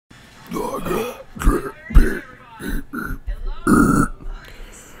Woo!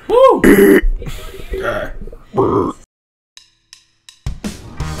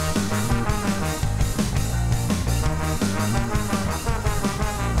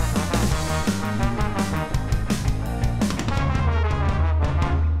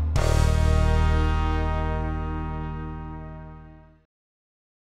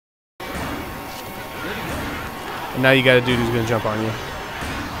 And now you got a dude who's gonna jump on you.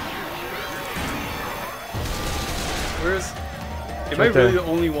 Where's... Am I really the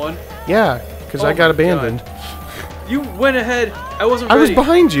only one? Yeah, because I got abandoned. God. You went ahead. I wasn't ready. I was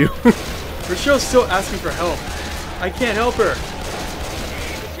behind you. Rochelle's still asking for help. I can't help her.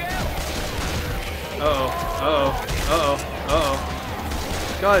 Uh-oh. Uh-oh. Uh-oh.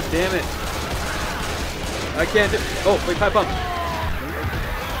 Uh-oh. God damn it. I can't do... Oh, wait, pipe bomb.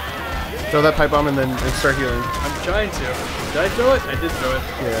 Throw that pipe bomb and then start healing. I'm trying to. Did I throw it? I did throw it.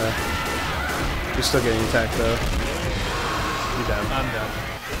 Yeah. You're still getting attacked, though. You're down. I'm down.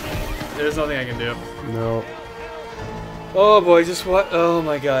 There's nothing I can do. No. Oh, boy, just what? Oh,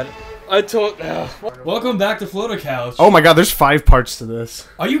 my God. I told... Welcome back to Floater Couch. Oh, my God, there's 5 parts to this.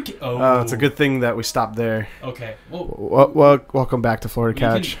 Are you... Oh. It's a good thing that we stopped there. Okay. Well, welcome back to Florida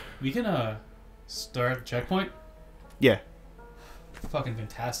Couch. We can start the checkpoint? Yeah. Fucking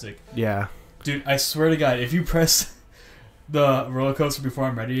fantastic. Yeah. Dude, I swear to God, if you press the roller coaster before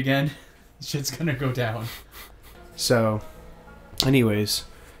I'm ready again, shit's gonna go down. So, anyways,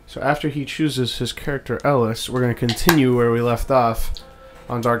 so after he chooses his character Ellis, we're gonna continue where we left off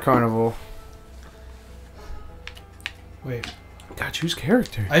on Dark Carnival. Wait. God, choose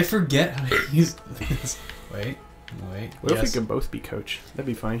character. I forget how to use this. Wait. What if we can both be coach? That'd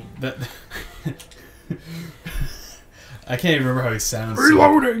be funny. I can't even remember how he sounds.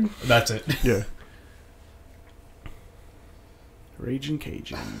 Reloading! So that's it. Yeah. Raging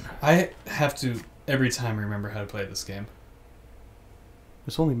Cajun. I have to, every time, remember how to play this game.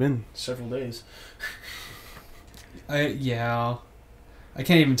 It's only been several days. Yeah. I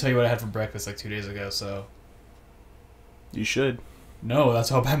can't even tell you what I had for breakfast like 2 days ago, so... You should. No, that's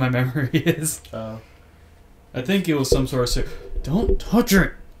how bad my memory is. Oh. I think it was some sort of... Don't touch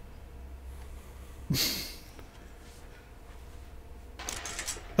it!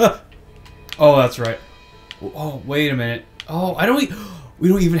 Oh, that's right. Oh, wait a minute. Oh, we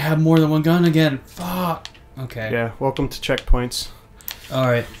don't even have more than one gun again. Fuck. Okay. Yeah, welcome to checkpoints.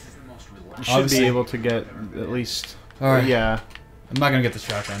 Alright. You should be able to get at least... Alright. Yeah. I'm not gonna get the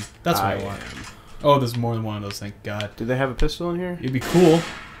shotgun. That's what I want. Oh, there's more than one of those, thank God. Do they have a pistol in here? It'd be cool.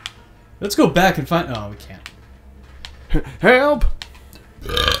 Let's go back and find... Oh, we can't. Help!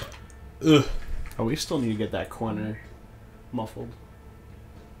 Ugh. Oh, we still need to get that corner muffled.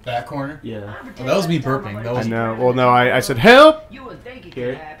 That corner? Yeah. Oh, that was me burping. That was... I know. Well, no, I said help! You would think it Here.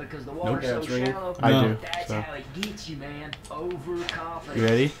 could happen because the Nope, water's yeah, it's so ringing. shallow. I do. That's So. how it gets you, man. Overconfident. You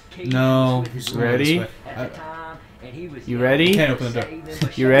ready? No. Ready? At the time, and he was You ready? Can't open the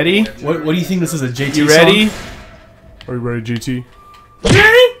door. You ready? What do you think this is, a JT You ready? song? Are you ready, GT? You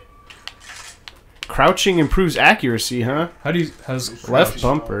ready? Crouching improves accuracy, huh? How's Left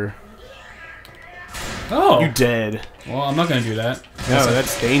bumper. Oh. You dead. Well, I'm not gonna do that. No,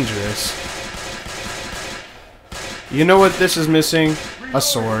 that's dangerous. You know what this is missing? A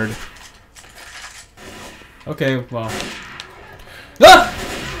sword. Okay, well. Ah!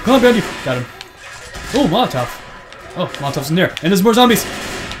 Come on, behind you. Got him. Oh, Molotov. Oh, Molotov's in there. And there's more zombies.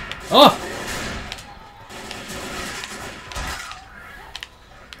 Oh!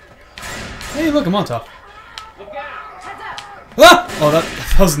 Hey, look, a Molotov. Ah! Oh, that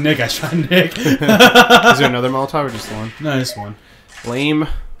was Nick. I shot Nick. Is there another Molotov or just one? No, just one. Lame.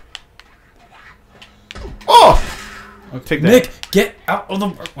 Oh! Okay. Take that. Nick, get out of the...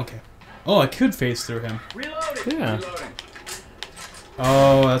 Okay. Oh, I could phase through him. Yeah.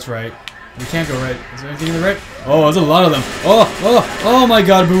 Oh, that's right. We can't go right. Is there anything in the right? Oh, there's a lot of them. Oh my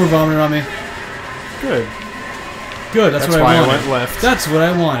God, boomer vomited on me. Good. Good, that's what I why wanted. I went left. That's what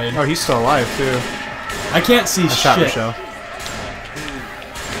I wanted. Oh, he's still alive, too. I can't see I shot shit. Rochelle.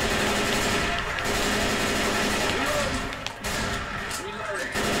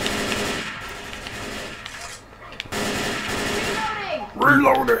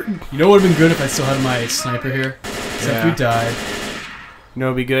 Reloading! You know what would have been good if I still had my sniper here? Except Yeah. we died. You know,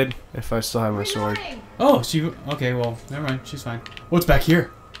 it'd be good if I still had my sword. Oh, she... Okay, well, never mind. She's fine. What's back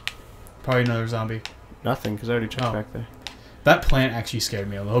here? Probably another zombie. Nothing, because I already checked Oh. back there. That plant actually scared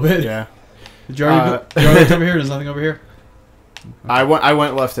me a little bit. Yeah. Did you already look over here? There's nothing over here? Okay. I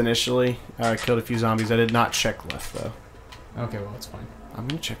went left initially. I killed a few zombies. I did not check left, though. Okay, well, it's fine. I'm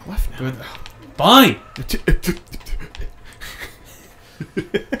going to check left now. Good. Fine!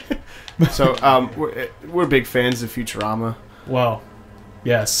 So we're big fans of Futurama. Well,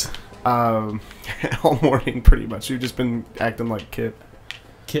 yes. All morning, pretty much. We've just been acting like Kip.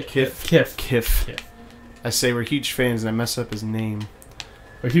 Kif. I say we're huge fans, and I mess up his name.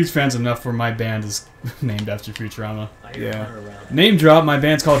 We're huge fans enough where my band is named after Futurama. Yeah. Name drop, my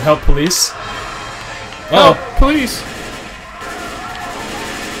band's called Help Police. Oh, police!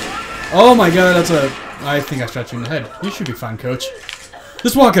 Oh my god, that's a... I think I shot you in the head. You should be fine, coach.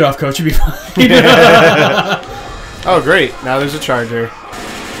 Just walk it off, coach. You'll be fine. Oh, great. Now there's a charger.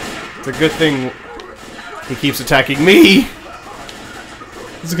 It's a good thing he keeps attacking me.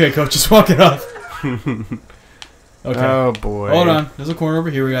 It's okay, coach. Just walk it off. Okay. Oh, boy. Hold on. There's a corner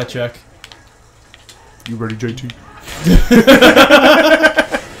over here we gotta check. You ready, JT?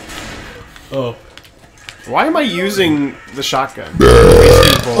 Oh. Why am I using the shotgun?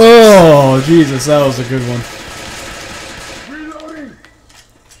 Oh, Jesus. That was a good one.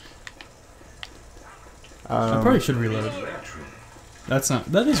 I probably should reload. That's not...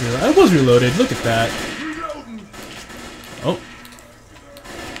 That is reloaded. I was reloaded. Look at that. Oh.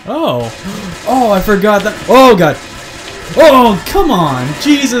 Oh. Oh, I forgot that. Oh, God. Oh, come on.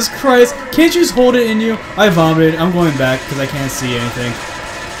 Jesus Christ. Can't you just hold it in you? I vomited. I'm going back because I can't see anything.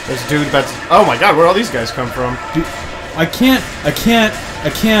 This dude that's... Oh, my God. Where'd all these guys come from? Dude, I can't.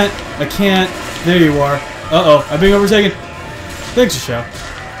 There you are. Uh-oh. I'm being overtaken. Thanks, Michelle.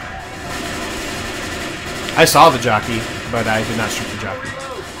 I saw the jockey, but I did not shoot the jockey.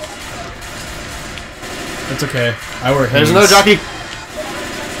 That's okay. I wear Hanes. There's another jockey!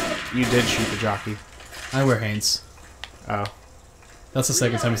 You did shoot the jockey. I wear Hanes. Oh. That's the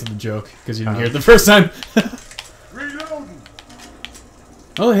second time I said the joke, because you didn't hear it the first time.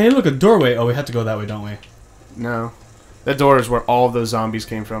 Oh, hey, look, a doorway. Oh, we have to go that way, don't we? No. That door is where all of those zombies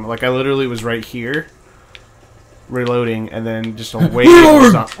came from. Like, I literally was right here, reloading, and then just a wave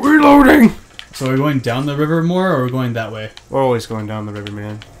of reloading! So are we going down the river more, or are we going that way? We're always going down the river,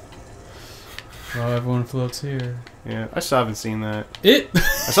 man. Oh, everyone floats here. Yeah, I still haven't seen that. I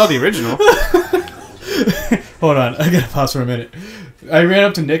saw the original. Hold on, I gotta pause for a minute. I ran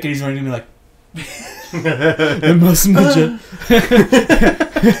up to Nick, and he's running to me like... the most midget.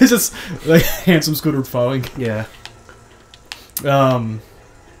 It's just like handsome scooter falling. Yeah.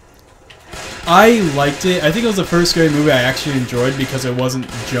 I liked it. I think it was the first scary movie I actually enjoyed because it wasn't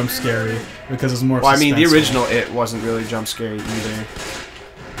jump scary. Because it was more. Well, I mean, the suspenseful. original It wasn't really jump scary either.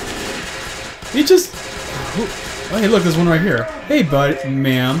 It just. Oh, hey, look, there's one right here. Hey, bud,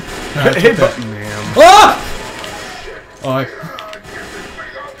 ma'am. Hey, but ma'am. Ah! Oh,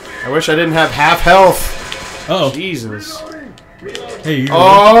 I wish I didn't have half health. uh-oh. Jesus. Hey, you.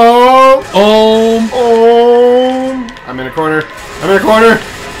 Oh! Oh! I'm in a corner. I'm in a corner.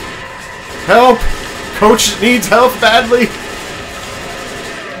 Help! Coach needs help badly.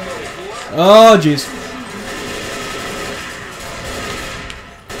 Oh, jeez.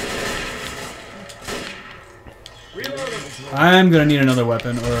 I'm gonna need another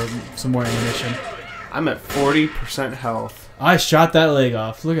weapon or some more ammunition. I'm at 40% health. I shot that leg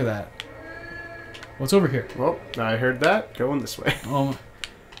off. Look at that. What's over here? Well, I heard that. Going this way. Oh,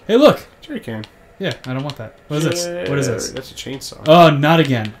 hey, look. Sure you can. Yeah, I don't want that. What is this? What is this? That's a chainsaw. Oh, not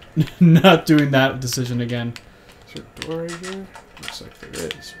again. Not doing that decision again. Is there a door right here? Looks like there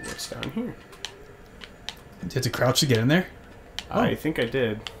is. What's down here? Did you have to crouch to get in there? I think I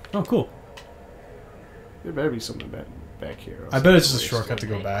did. Oh, cool. There better be something back here. I bet it's just a shortcut to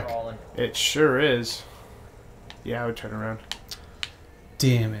go back. It sure is. Yeah, I would turn around.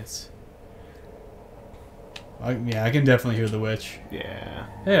 Damn it. Yeah, I can definitely hear the witch. Yeah.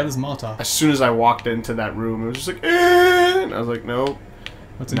 Hey, this is Molotov. As soon as I walked into that room, it was just like, eh! And I was like, nope.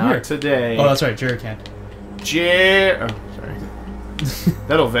 What's in not here? today. Oh, that's right, jerry can. Oh, sorry.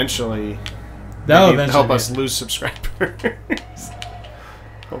 That'll eventually help us lose subscribers.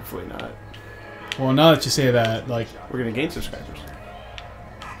 Hopefully not. Well, now that you say that, like... We're gonna gain subscribers.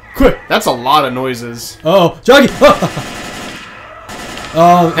 Quick! That's a lot of noises. Oh, Joggy!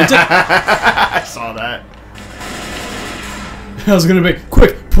 Oh, I saw that. I was gonna be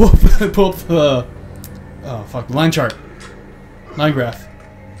quick. Pull up the. Oh fuck! Line chart. Line graph.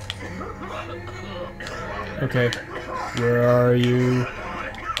 Okay, where are you?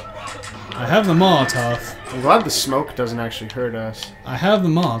 I have the Molotov. I'm glad the smoke doesn't actually hurt us. I have the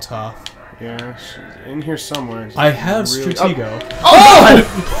Molotov. Yeah, she's in here somewhere. I have Stratego. Oh!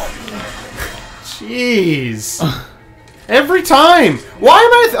 Jeez. Every time. Why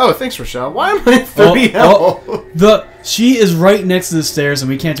am I? Oh, thanks, Rochelle. Why am I at 30 health? She is right next to the stairs, and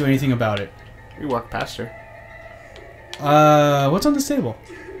we can't do anything about it. We walk past her. What's on this table?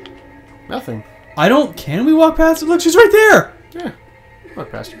 Nothing. I don't. Can we walk past it? Look, she's right there. Yeah,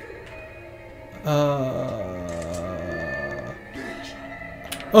 walk past her.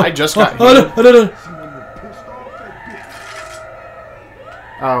 I just got hit. no.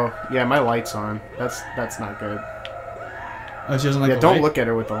 Oh, yeah, my light's on. That's not good. Oh, she doesn't like Yeah, the don't light? look at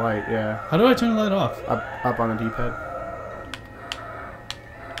her with the light, yeah. How do I turn the light off? Up on the D-pad.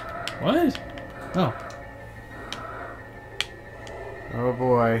 What? Oh. Oh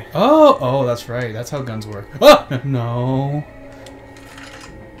boy. Oh, that's right. That's how guns work. Oh! No.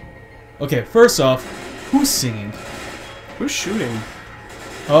 Okay, first off, who's singing? Who's shooting?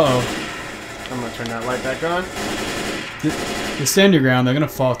 Uh-oh. I'm gonna turn that light back on. You stand your ground, they're gonna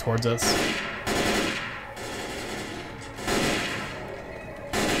fall towards us.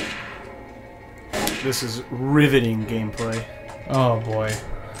 This is riveting gameplay. Oh boy.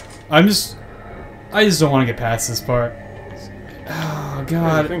 I just don't want to get past this part. Oh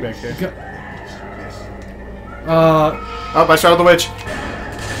god. There's a thing back here. Oh, I shot the witch.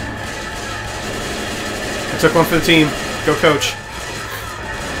 I took one for the team. Go, coach.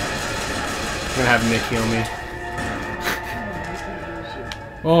 I'm gonna have Nick heal me.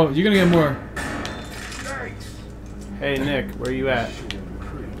 Oh, you're gonna get more. Hey, Nick, where you at?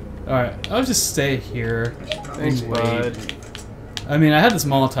 Alright, I'll just stay here. Thanks, and wait. bud. I mean, I had this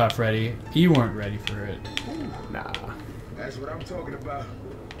Molotov ready. You weren't ready for it. Nah. That's what I'm talking about.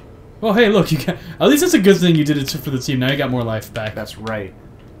 Well, hey, look, you got. At least it's a good thing you did it for the team. Now you got more life back. That's right.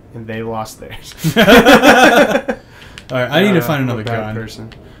 And they lost theirs. Alright, I need to find another bad gun.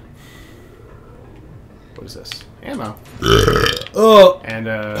 person. What is this? Ammo. Oh! And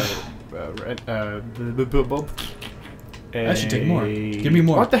I should take more. Give me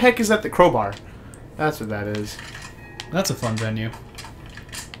more. What the heck is that? The crowbar. That's what that is. That's a fun venue.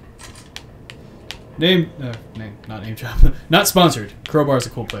 Name, not name drop. Not sponsored. Crowbar is a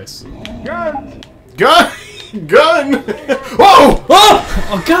cool place. Gun! Gun! Gun! Whoa! Oh!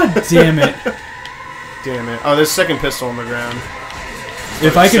 Oh, god damn it. Damn it. Oh, there's a second pistol on the ground.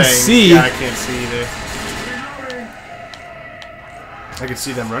 If I could see. Yeah, I can't see either. I could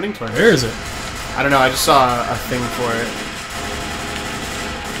see them running towards Where is it? I don't know, I just saw a thing for it.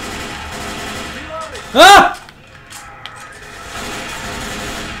 Ah!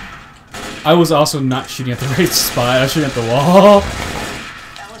 I was also not shooting at the right spot. I was shooting at the wall.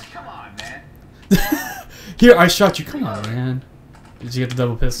 Alice, come on, man. Here, I shot you. Come on, man. Did you get the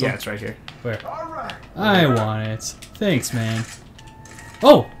double pistol? Yeah, it's right here. Where? All right. I want it. Thanks, man.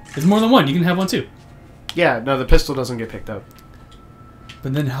 Oh, there's more than one. You can have one too. Yeah, no, the pistol doesn't get picked up.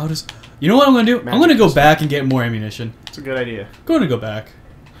 But then how does... You know what I'm going to do? I'm Magic going to go pistol. back and get more ammunition. It's a good idea. I'm going to go back.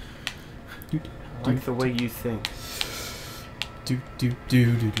 I like the way you think. Oh,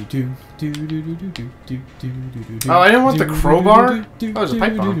 I didn't want the crowbar? Oh, it was a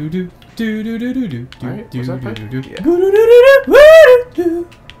pipe bomb. Alright, was that pipe? Yeah.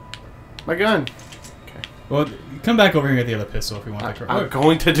 My gun. Well, come back over here and get the other pistol if you want the crowbar. I'm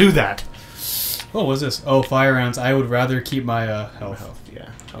going to do that. What was this? Oh, fire rounds. I would rather keep my health. Health, yeah.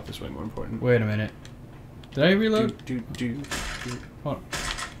 Health is way more important. Wait a minute. Did I reload? Hold on.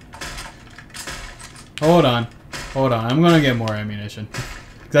 Hold on. Hold on. I'm gonna get more ammunition.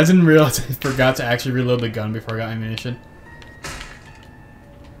 Because I didn't realize I forgot to actually reload the gun before I got ammunition.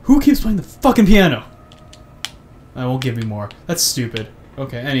 Who keeps playing the fucking piano? I won't give me more. That's stupid.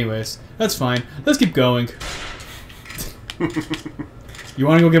 Okay, anyways. That's fine. Let's keep going. You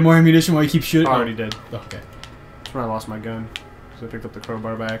want to go get more ammunition while you keep shooting? I already did. Okay. That's when I lost my gun. So I picked up the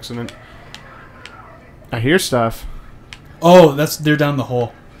crowbar by accident. I hear stuff. Oh, they're down the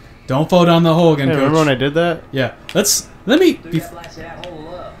hole. Don't fall down the hole again, Hey, coach. remember when I did that? Yeah. Let me... Dude, that lights that hole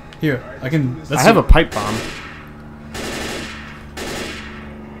up. Here, I can... I have a pipe bomb.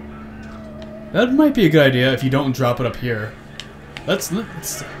 That might be a good idea if you don't drop it up here. Let's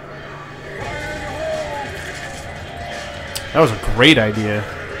That was a great idea.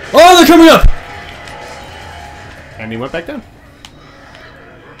 Oh, they're coming up! And he went back down.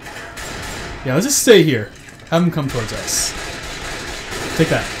 Yeah, let's just stay here. Have them come towards us. Take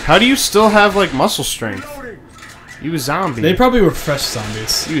that. How do you still have, like, muscle strength? You a zombie. They probably were fresh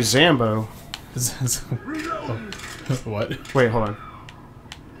zombies. You a Zambo. What? Wait, hold on.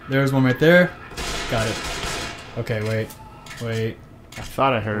 There's one right there. Got it. Okay, wait. I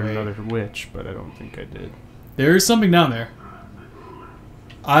thought I heard Wait. another witch, but I don't think I did. There is something down there.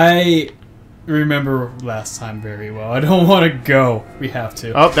 I remember last time very well. I don't want to go. We have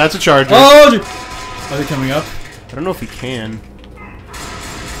to. Oh, that's a charger. Oh! Are they coming up? I don't know if he can.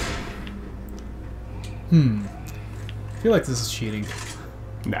 I feel like this is cheating.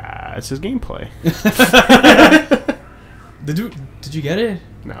 Nah, it's his gameplay. Did you get it?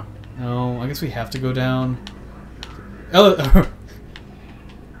 No. No, I guess we have to go down.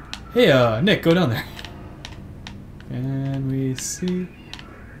 Hey, Nick, go down there. Can we see?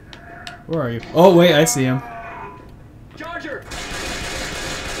 Where are you? Oh, wait, I see him. Charger!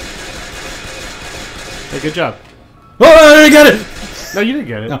 Hey, good job. Oh, I got it! No, you didn't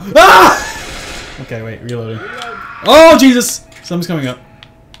get it. No. Ah! Okay, wait, reloading. Oh, Jesus! Something's coming up.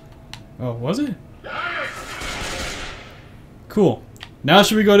 Oh, was it? Cool. Now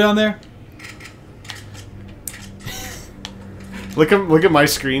should we go down there? Look at my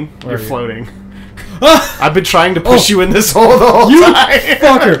screen. Where You're are you? floating. Ah! I've been trying to push you in this hole the whole You time.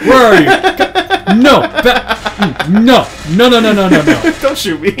 fucker! Where are you? No! No! No! No! No! No! No! No! Don't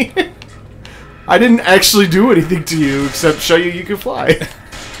shoot me. I didn't actually do anything to you except show you can fly.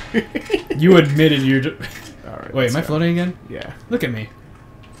 You admitted you're. Alright, Wait, let's am I go. floating again? Yeah. Look at me.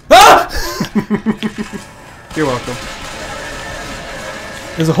 Ah! You're welcome.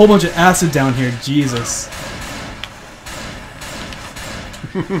 There's a whole bunch of acid down here. Jesus.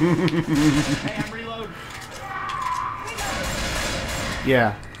 Hey, I'm reload.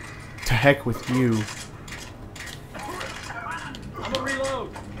 Yeah. To heck with you. I'm a reload.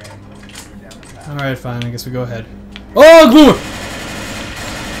 Alright, fine. I guess we go ahead. Oh, glue!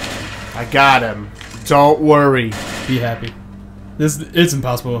 I got him. Don't worry. Be happy. It's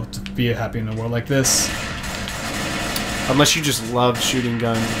impossible to be happy in a world like this. Unless you just love shooting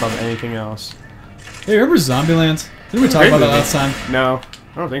guns above anything else. Hey, remember Zombieland? Didn't we talk Great about that movie. last time? No,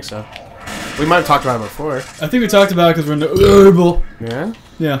 I don't think so. We might have talked about it before. I think we talked about it because we're in the Yeah?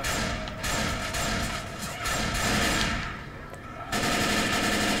 Yeah.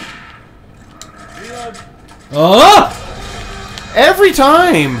 Reload. Oh! Every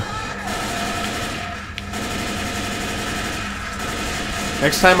time!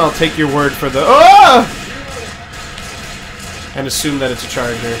 Next time I'll take your word for the and assume that it's a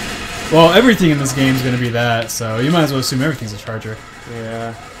charger. Well, everything in this game is going to be that, so you might as well assume everything's a charger.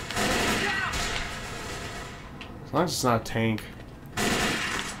 Yeah. As long as it's not a tank.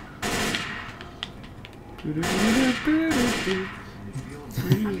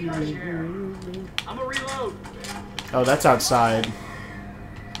 I'm a reload. Oh, that's outside.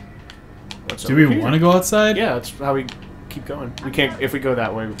 What's Do we over here? want to go outside? Yeah, that's how we keep going. We can't. If we go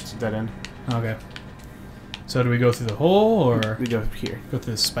that way, it's a dead end. Okay. So do we go through the hole, or We go here. go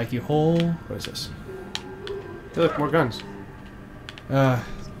through the spiky hole? What is this? Hey, look, more guns. Do I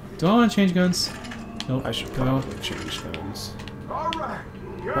want to change guns? Nope. I should Don't know. probably change guns. All right.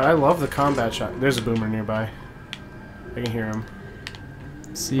 But I love the combat shot. There's a boomer nearby. I can hear him.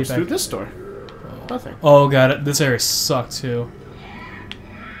 See What's if through I. this door? Nothing. Oh, got it. This area sucked too.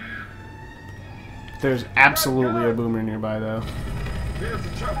 There's absolutely a boomer nearby, though.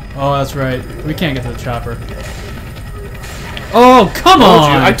 Oh, that's right. We can't get to the chopper. Oh, come Told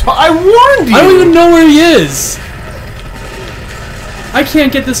on! you. I warned you! I don't even know where he is! I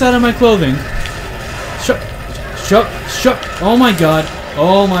can't get this out of my clothing. Shut. Oh my god.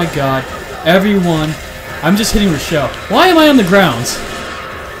 Oh my god. Everyone. I'm just hitting Rochelle. Why am I on the ground?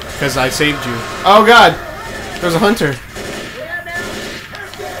 Because I saved you. Oh god! There's a hunter.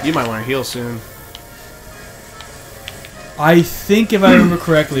 You might want to heal soon. I think if I remember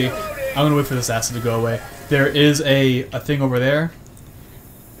correctly, I'm gonna wait for this acid to go away. There is a thing over there.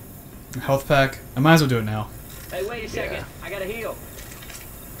 A health pack. I might as well do it now. Hey, wait a second. Yeah. I gotta heal.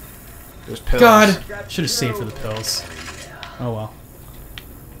 There's pills. God! Should have saved for the pills. Oh well.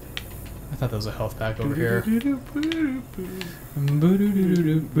 I thought there was a health pack over here. We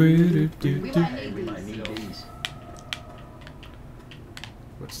might need these.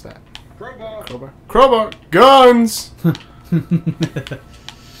 What's that? Crowbar. Crowbar? Crowbar! Guns!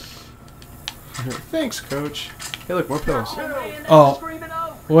 Thanks, coach. Hey, look, more pills. Oh. Screaming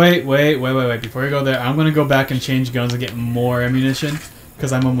out. Wait. Before you go there, I'm gonna go back and change guns and get more ammunition.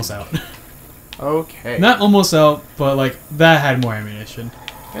 Because I'm almost out. Okay. Not almost out, but like, that had more ammunition.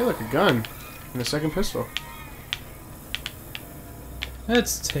 Hey, look, a gun. And a second pistol.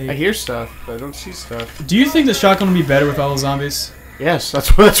 Let's take... I hear stuff, but I don't see stuff. Do you think the shotgun would be better with all the zombies? Yes, that's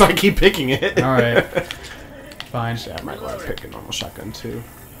why I keep picking it. Alright. Fine. Yeah, I might want to pick a normal shotgun, too.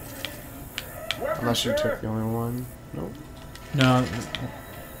 Unless you took the only one. Nope. No.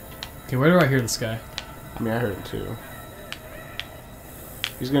 Okay, where do I hear this guy? I mean, I heard it, too.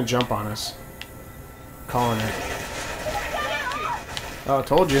 He's gonna jump on us. Calling it. Oh, I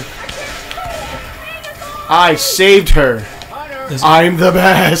told you. I saved her. There's, I'm the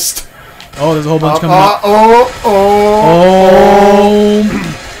best. oh, there's a whole bunch coming up. Oh. Oh!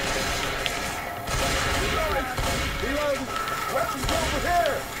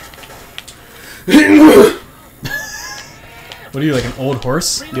 What are you, like an old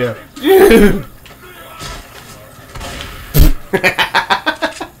horse? Yeah.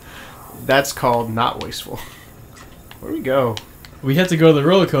 That's called not wasteful. Where do we go? We have to go to the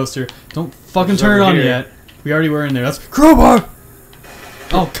roller coaster. Don't fucking It's turn it over on here. yet. We already were in there. That's crowbar.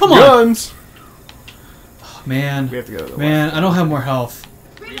 Oh, come on, Guns! man. We have to go to the Man, I don't have more health.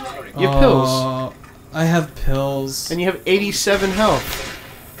 You have pills. I have pills. And you have 87 health.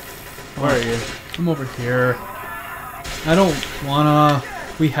 Where are you? I'm over here. I don't wanna.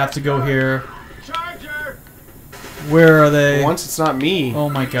 We have to go here. Charger! Where are they? Once it's not me, Oh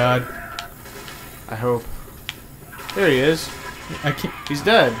my god. I hope. There he is. I can't. He's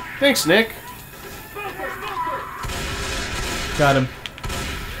dead. Thanks, Nick. Got him.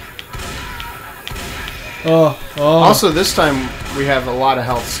 Oh. Also, this time we have a lot of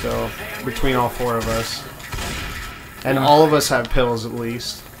health still between all four of us. And all of us have pills at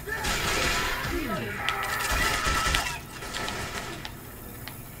least.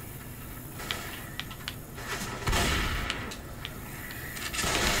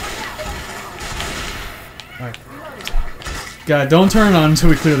 God, don't turn it on until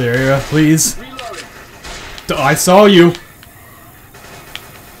we clear the area, please. I saw you.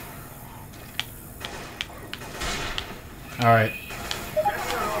 Alright.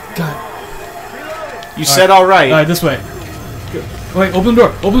 God. You said alright. Alright, this way. Wait, open the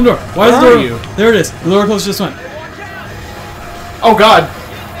door. Open the door. Why is the Where door? are you? There it is. The door closed just went. Oh god!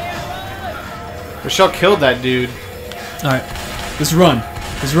 Michelle killed that dude. Alright. Just run.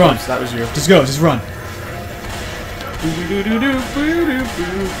 Just run. Oops, that was you. Just go. Just run.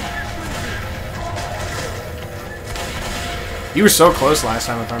 You were so close last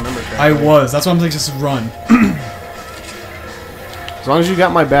time, if I remember correctly. I was. That's why I'm like, just run. As long as you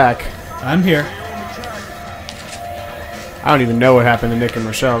got my back. I'm here. I don't even know what happened to Nick and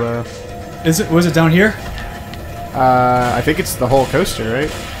Rochelle, though. Was it down here? I think it's the whole coaster,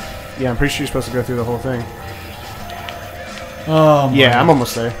 right? Yeah, I'm pretty sure you're supposed to go through the whole thing. Oh my Yeah, God. I'm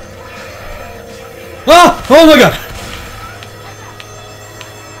almost there. Ah! Oh my god!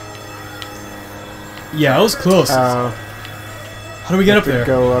 Yeah, I was close. How How do we get up there?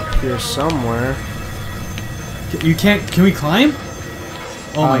 Go up here somewhere. You can't. Can we climb?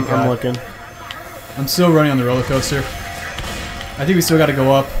 Oh my god! I'm looking. I'm still running on the roller coaster. I think we still got to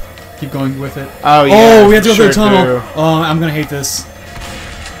go up. Keep going with it. Oh yeah. Oh, we have to go through the sure tunnel. do. Oh, I'm gonna hate this.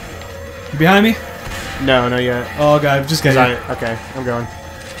 You behind me? No, not yet. Oh god, just get it. Okay, I'm going.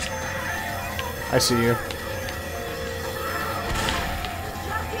 I see you.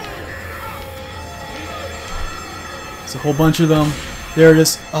 There's a whole bunch of them. There it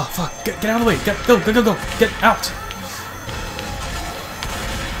is. Oh fuck! Get out of the way! Go! Get out!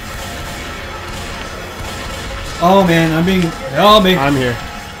 Oh man, I'm being. Help me! I'm here.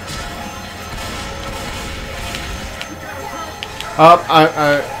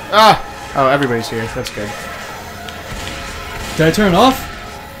 Oh, everybody's here. That's good. Did I turn it off?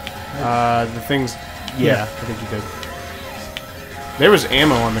 The things. Yeah, I think you did. There was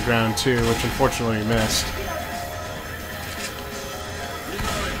ammo on the ground too, which unfortunately you missed.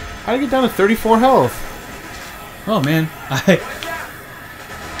 How did I get down to 34 health? Oh man, I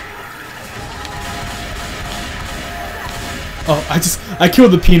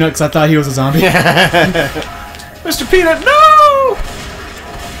killed the peanut because I thought he was a zombie. Mr. Peanut, no!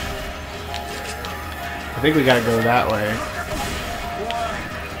 I think we gotta go that way.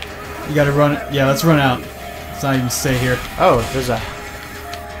 You gotta run. Yeah, let's run out. Let's not even stay here. Oh, there's a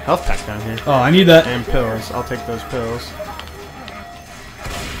health pack down here. Oh, I need that. And pills. I'll take those pills.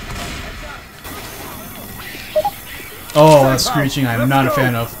 Oh, that screeching I'm not a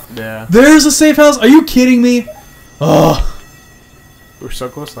fan of. Yeah. There's a safe house? Are you kidding me? Oh, We were so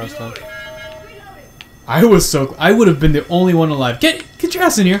close last time. I would have been the only one alive. Get your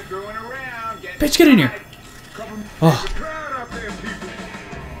ass in here. Going around, get Bitch, get in here. Oh. crowd out there, people.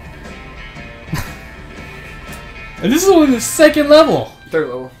 And this is only the second level. Third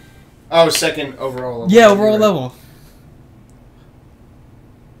level. Oh, second overall level. Yeah, overall level.